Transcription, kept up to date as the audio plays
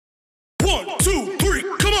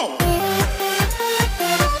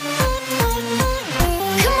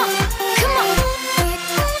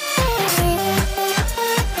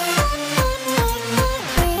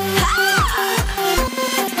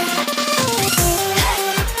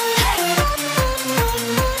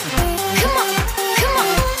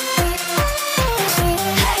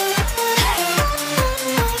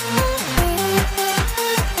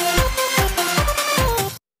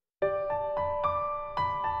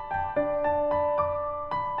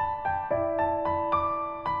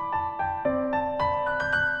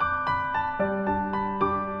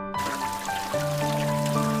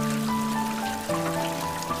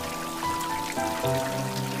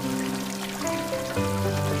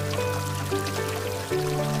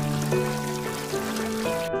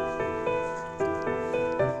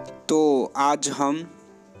आज हम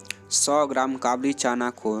 100 ग्राम काबली चना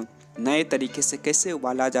को नए तरीके से कैसे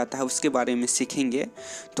उबाला जाता है उसके बारे में सीखेंगे।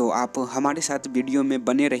 तो आप हमारे साथ वीडियो में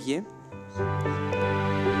बने रहिए।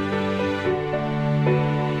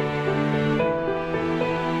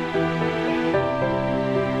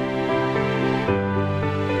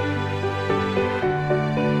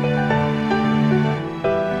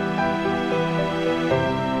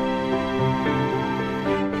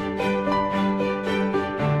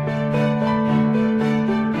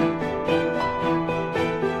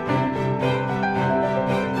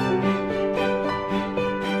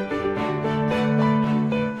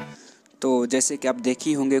 तो जैसे कि आप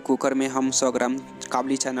देखी होंगे कुकर में हम 100 ग्राम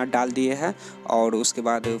काबली चना डाल दिए हैं और उसके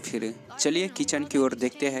बाद फिर चलिए किचन की ओर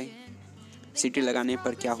देखते हैं सीटी लगाने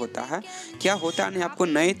पर क्या होता है नहीं, आपको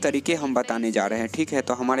नए तरीके हम बताने जा रहे हैं। ठीक है,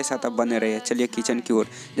 तो हमारे साथ आप बने रहिए। चलिए किचन की ओर।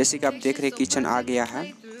 जैसे कि आप देख रहे हैं किचन आ गया है।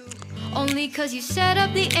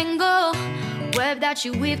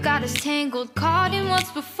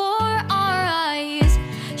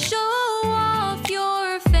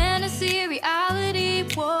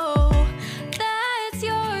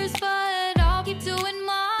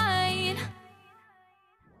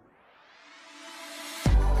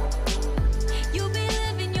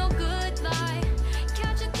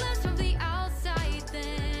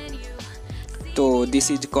 तो this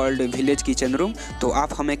is called village kitchen room. तो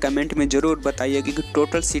आप हमें कमेंट में ज़रूर बताइएगा कि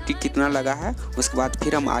टोटल सीटी कितना लगा है। उसके बाद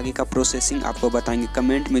फिर हम आगे का प्रोसेसिंग आपको बताएंगे।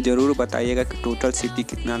 कमेंट में ज़रूर बताइएगा कि टोटल सीटी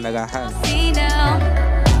कितना लगा है।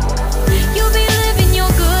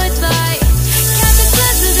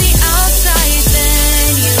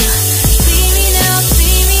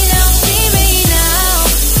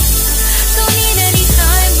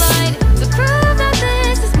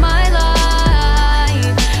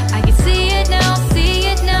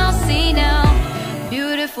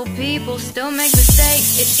 People still make mistakes.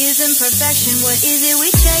 It isn't perfection. What is it we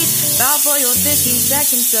chase? Bow for your 15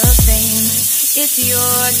 seconds of fame. It's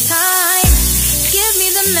your time. Give me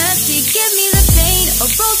the messy, give me the pain. A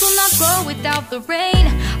rose will not grow without the rain.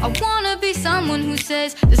 I wanna be someone who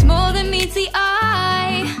says there's more than meets the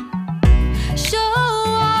eye. Show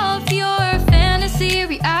off your fantasy,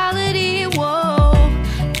 reality. Whoa,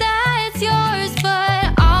 that's yours, but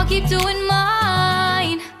I'll keep doing mine.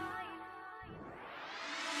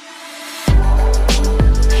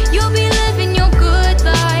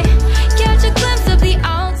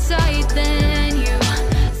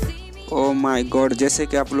 Oh my God, जैसे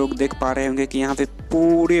कि आप लोग देख पा रहे होंगे कि यहाँ पे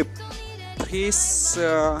पूरे फ्रेश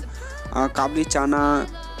काबली चना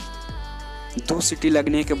 2 सीटी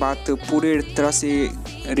लगने के बाद पूरे तरह से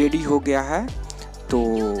रेडी हो गया है। तो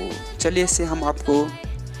चलिए इसे हम आपको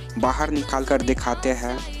बाहर निकाल कर दिखाते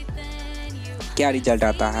हैं क्या रिजल्ट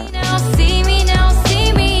आता है।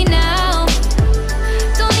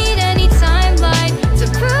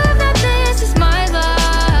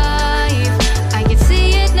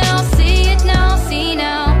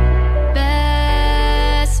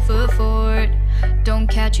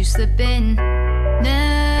 Catch you slipping,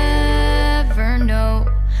 never know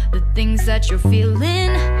the things that you're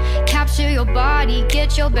feeling. Capture your body,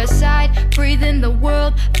 get your best side, breathe in the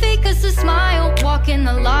world, fake us a smile, walk in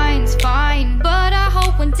the lines, fine, but I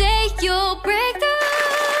hope one day you'll break through.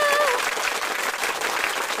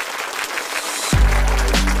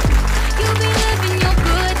 You'll be living your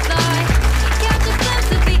good life, catch a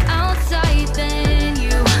glimpse of the outside, then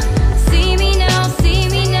you see me now, see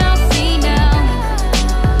me now, see now.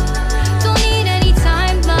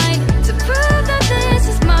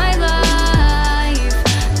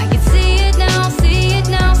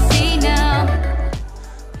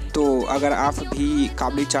 अगर आप भी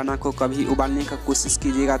काबली चना को कभी उबालने का कोशिश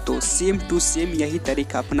कीजिएगा तो सेम टू सेम यही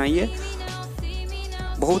तरीका अपनाइए।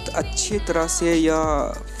 बहुत अच्छी तरह से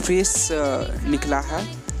यह फ्रेश निकला है।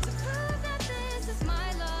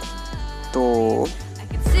 तो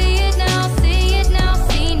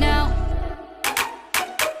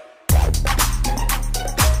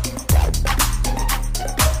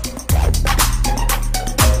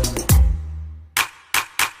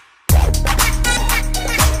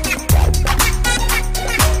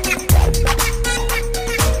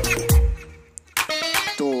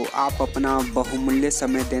आप अपना बहुमूल्य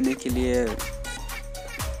समय देने के लिए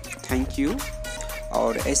थैंक यू।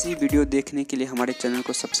 और ऐसी वीडियो देखने के लिए हमारे चैनल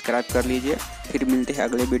को सब्सक्राइब कर लीजिए। फिर मिलते हैं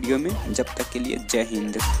अगले वीडियो में। जब तक के लिए जय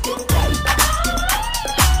हिंद।